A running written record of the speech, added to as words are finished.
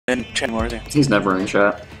in chat anymore, is he? He's never in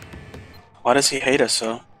chat. Why does he hate us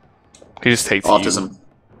so? He just hates Autism.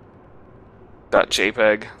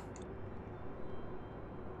 .jpeg.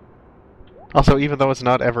 Also, even though it's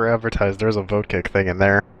not ever advertised, there's a vote kick thing in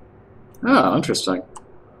there. Oh, interesting.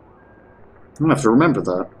 I'm gonna have to remember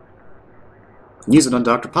that. Use it on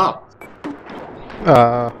Dr. Pop.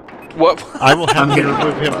 What? I will have I'm to gonna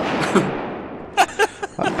remove him.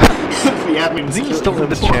 The admin Is he still in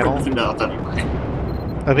this channel? No, anyway.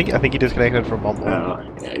 I think he disconnected from Mumble. Oh,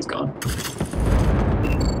 yeah, he's gone.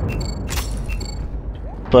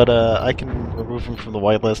 But I can remove him from the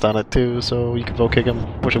whitelist on it too, so you can vote kick him,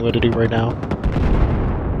 which I'm going to do right now.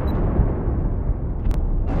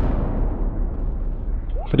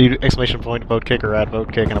 But you do exclamation point vote kick or add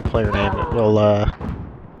vote kick and a player name, it will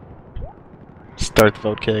start the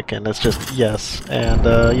vote kick, and it's just yes. And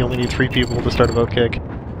you only need 3 people to start a vote kick.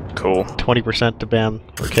 Cool. 20% to ban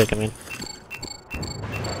or kick, I mean.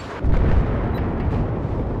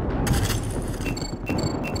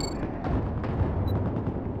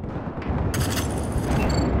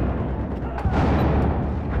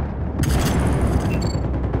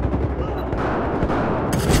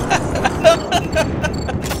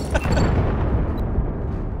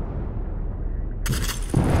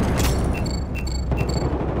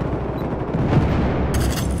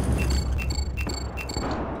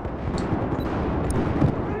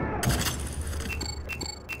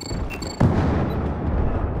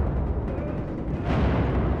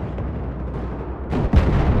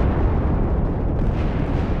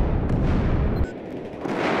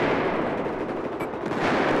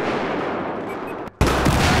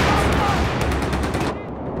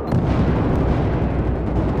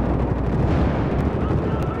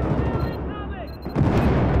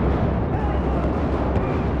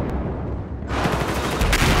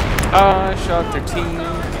 I shot their team,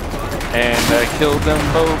 and I killed them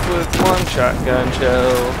both with 1 shotgun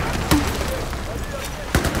shell.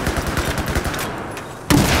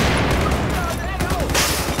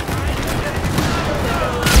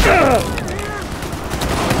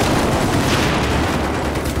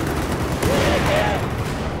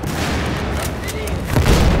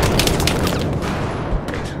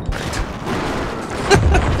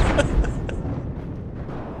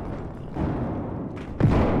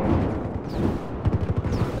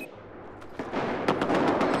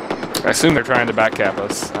 I assume they're trying to backcap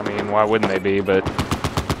us. I mean, why wouldn't they be, but...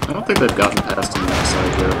 I don't think they've gotten past the next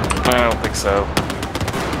side yet. I don't think so.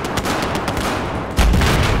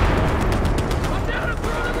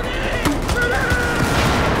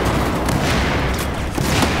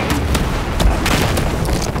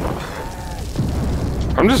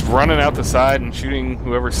 I'm just running out the side and shooting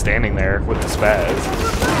whoever's standing there with the spaz.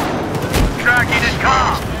 Tracking is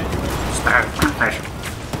calm.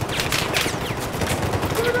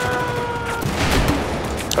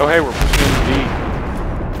 Oh hey, we're pushing into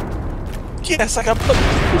D. Yes, I got put.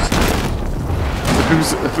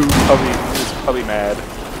 Who's probably mad?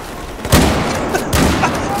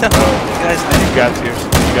 No, Oh, you guys you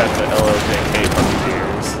got the LOJK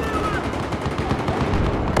puppeteers.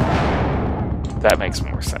 That makes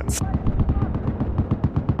more sense.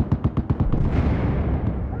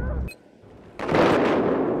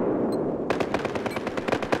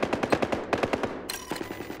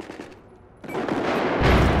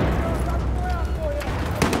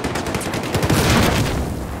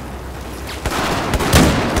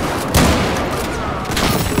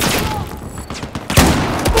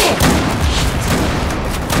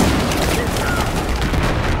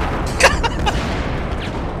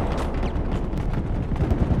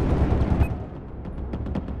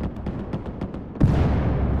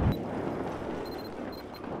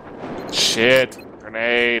 Shit.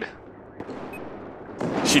 Grenade.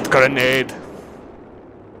 Shit grenade.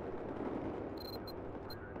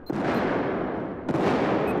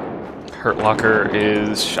 Hurt locker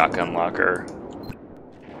is shotgun locker.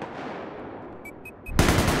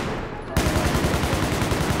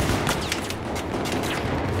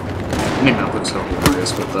 Minimap looks so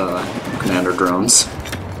hilarious with commander drones.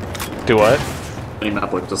 Do what?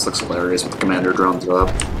 Minimap just looks hilarious with commander drones up.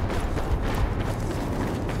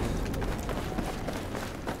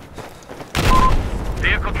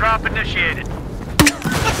 Vehicle drop initiated.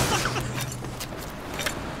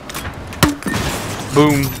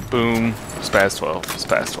 Boom, boom. Spaz 12.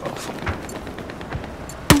 Spaz 12.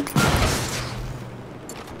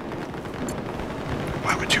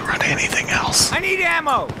 Why would you run anything else? I need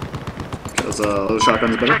ammo. Because those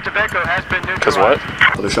shotguns are better. Objective Echo has been neutralized. Cause what?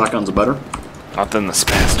 Other shotguns are better. Not than the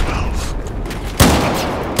Spaz 12.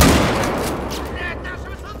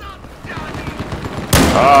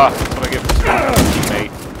 Ah, what I get for screwing up a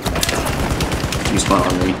teammate. You spawn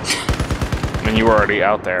on me. And you were already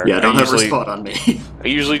out there. Yeah, don't ever spawn on me. I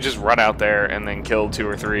usually just run out there and then kill 2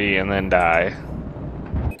 or 3 and then die.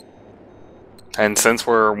 And since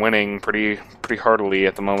we're winning pretty heartily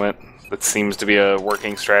at the moment, that seems to be a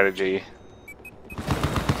working strategy.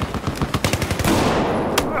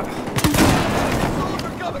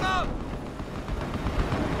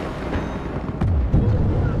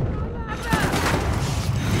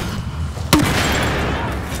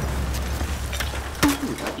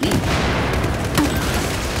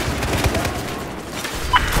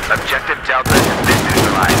 Objective Delta has been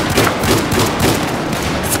neutralized.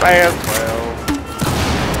 Spaz 12.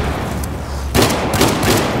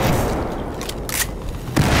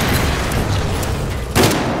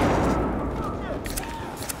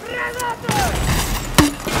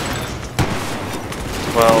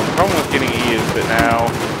 Well, the problem with getting E is that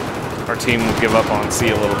now our team will give up on C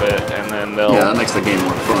a little bit, and then they'll... Yeah, that makes the game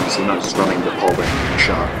more fun, so you're not just running the hallway and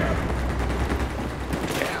shot.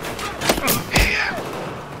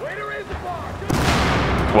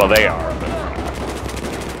 Well, they are, but...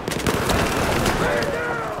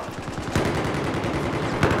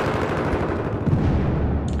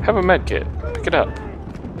 Have a med kit. Pick it up.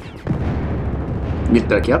 Meet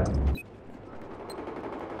back yet?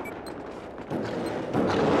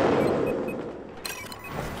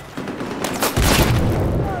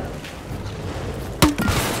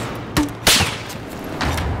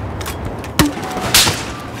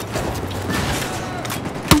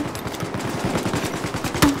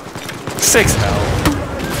 Six health.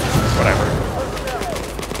 Whatever.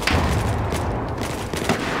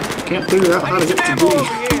 Can't figure out how to get to B.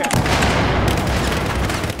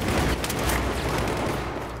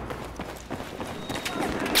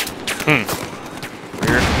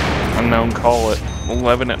 Weird. Unknown call at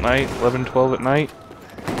 11 at night, 11, 12 at night.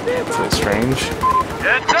 It's a little strange.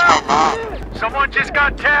 Heads up! Someone just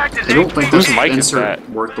got tagged as I don't think this Whose mic is insert that?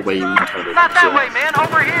 worked the way you intended. Not that so- way, man.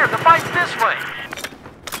 Over here. The fight's this way.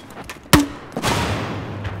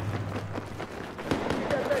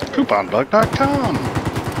 Couponbug.com.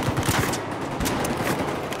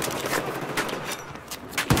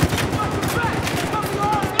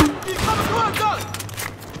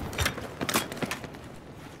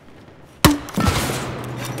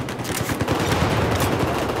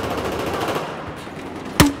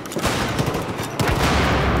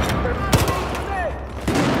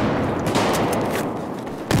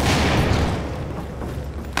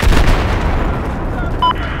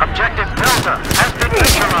 Objective Delta has been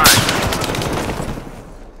neutralized.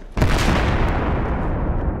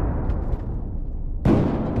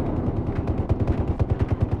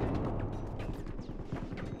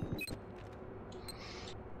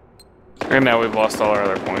 And now we've lost all our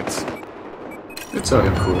other points. It's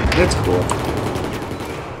okay, cool. It's cool.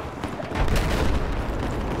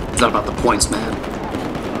 It's not about the points, man.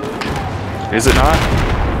 Is it not?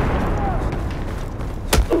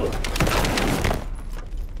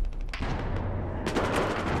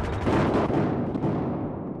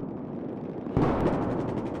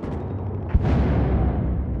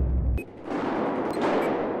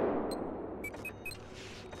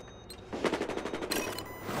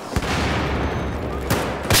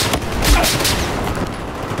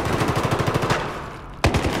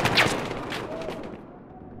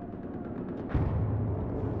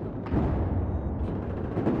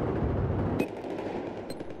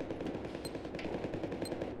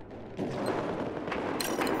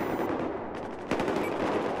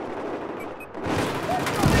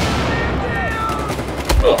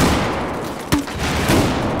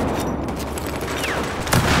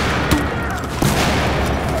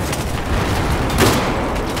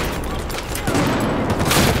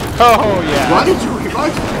 Oh, yeah. Why did you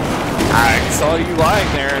revive me? I saw you lying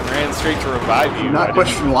there and ran straight to revive you. I Not didn't-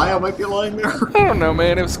 question why I might be lying there. I don't know,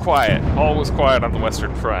 man. It was quiet. All was quiet on the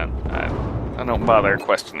Western Front. I don't bother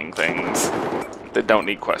questioning things that don't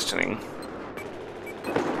need questioning.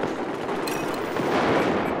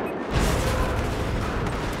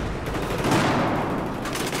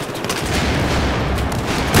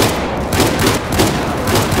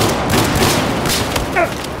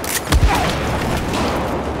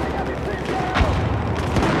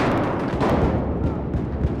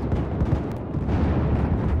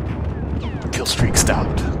 Kill streak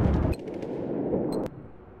stopped.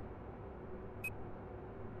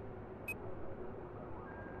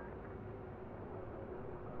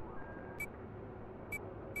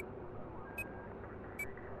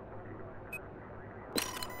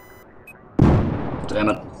 Damn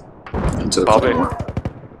it. Into the Bobby. Claymore.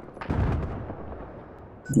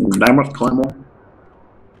 Damn it, Claymore.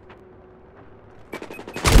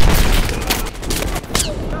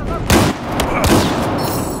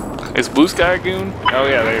 Is Blue Sky a goon? Oh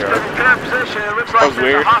yeah, they are. In that position, it looks That like was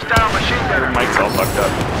there's weird. a hostile machine Their gunner. mic's all fucked up.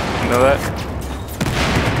 You know that?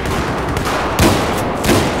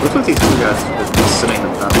 Looks like these two guys have been sitting in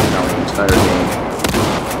the battle the entire game.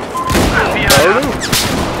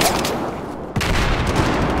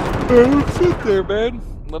 Sit there, man.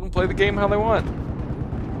 Let them play the game how they want.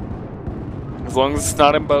 As long as it's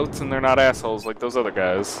not in boats and they're not assholes like those other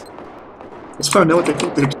guys. Let's find out what they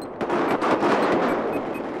think they're doing.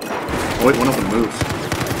 Oh wait, one of them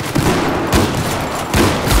moved.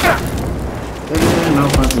 No,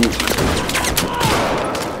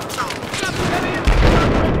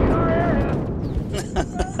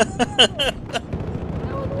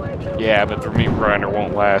 Yeah, but the meat grinder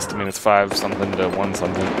won't last. I mean, it's 5 something to 1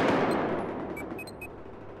 something.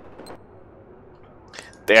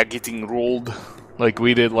 They are getting rolled like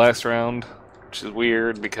we did last round, which is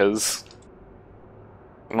weird because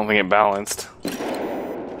I don't think it balanced. No,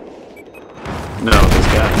 this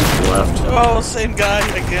guy left. Oh, same guy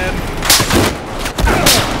again.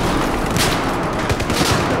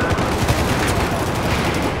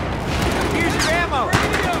 Use your ammo.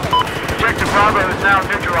 Objective Bravo is now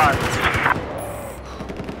neutralized.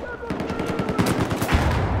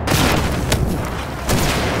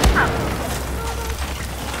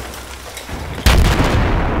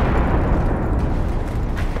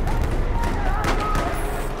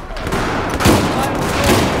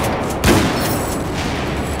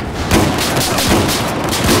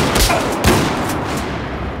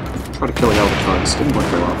 Try to kill the Albatross. Didn't work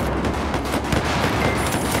very well.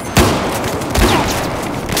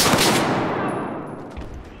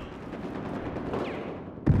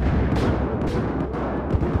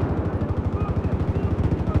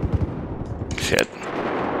 Shit.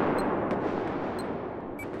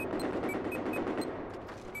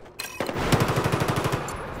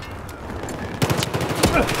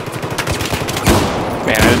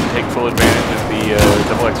 Man, I didn't take full advantage of the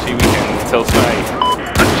double XP weekend until tonight.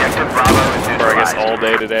 Objective Bravo is Or I guess neutralized. all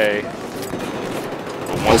day today.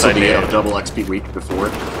 But once Also, I the did. double XP week before.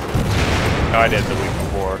 No, I did the week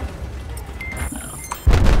before.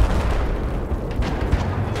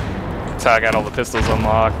 So I got all the pistols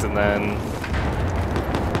unlocked, and then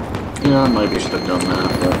Yeah, maybe I should have done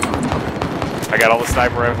that, but I don't know. I got all the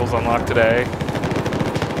sniper rifles unlocked today.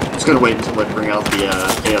 Just gotta wait until they bring out the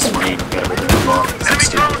AS money and get everything unlocked. It's Enemy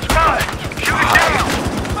stupid. drone spotted. Shoot it down.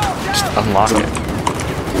 Just unlock it.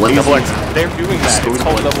 Lazy. Double X. They're doing that. It's Screws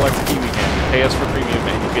called away. double XP weekend. Pay us for premium,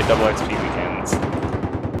 and you get double XP weekends.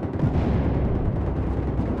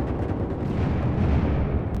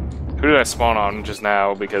 Who did I spawn on just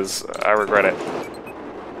now? Because I regret it.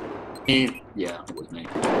 Yeah, it was me.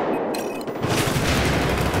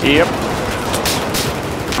 Yep.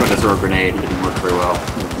 Tried to throw a grenade, it didn't work very well.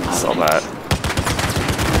 Saw that.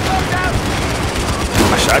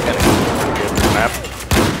 My shotgun is pretty good this map.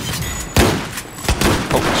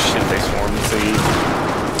 Holy shit, they swarmed the city.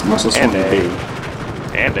 Must have And swung A. B.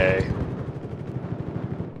 And A.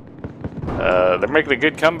 They're making a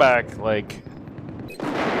good comeback, like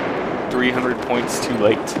 300 points too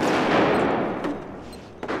late.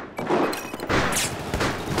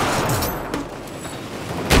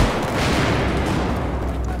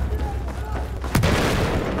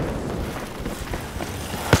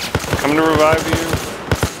 Coming to revive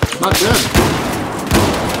you, Not good.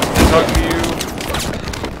 talk to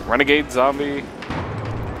you, renegade zombie.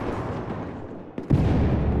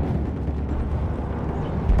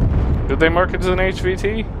 Did they mark it as an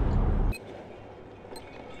HVT?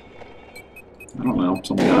 I don't know,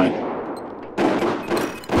 some guy.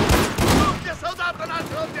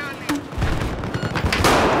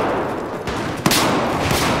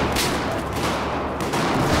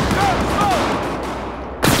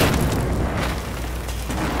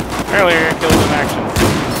 Apparently you're gonna kill him in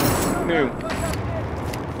action. Who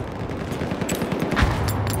knew?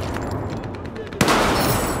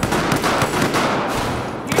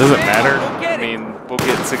 Doesn't matter. I mean, we'll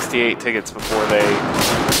get 68 tickets before they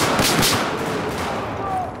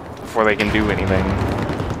can do anything.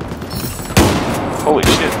 Holy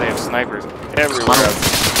shit, they have snipers everywhere.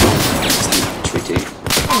 Tricky.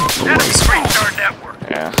 Enemy breached our network.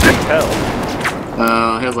 Yeah, I can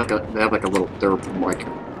tell. It has like they have like a little, their like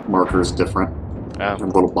markers different. A Oh,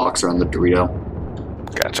 little box around the Dorito.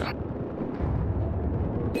 gotcha.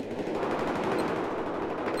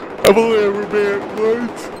 I believe we're being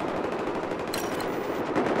lights.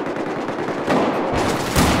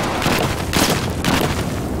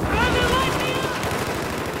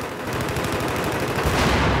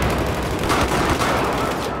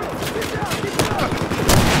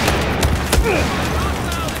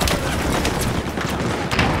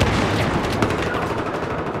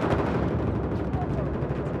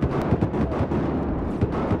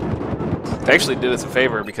 They actually did us a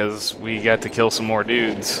favor because we got to kill some more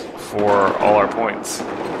dudes for all our points.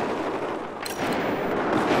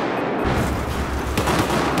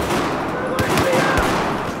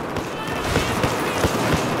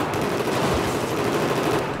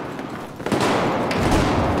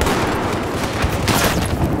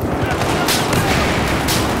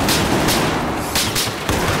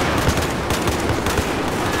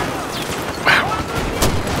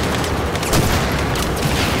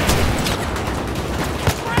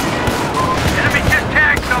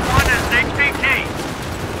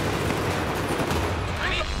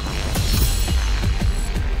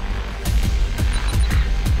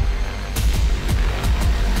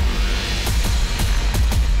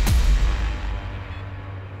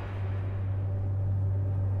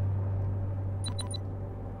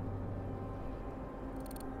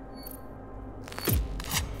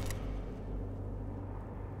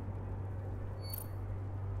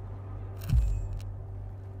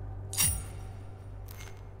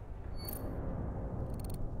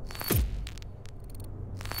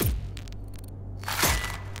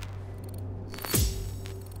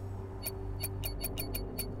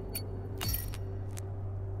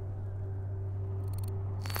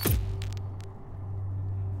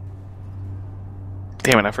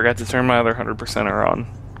 Damn it, I forgot to turn my other 100%er on.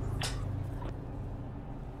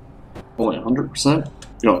 Only 100%?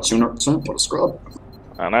 You know, 200%? What a scrub.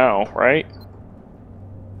 I know, right?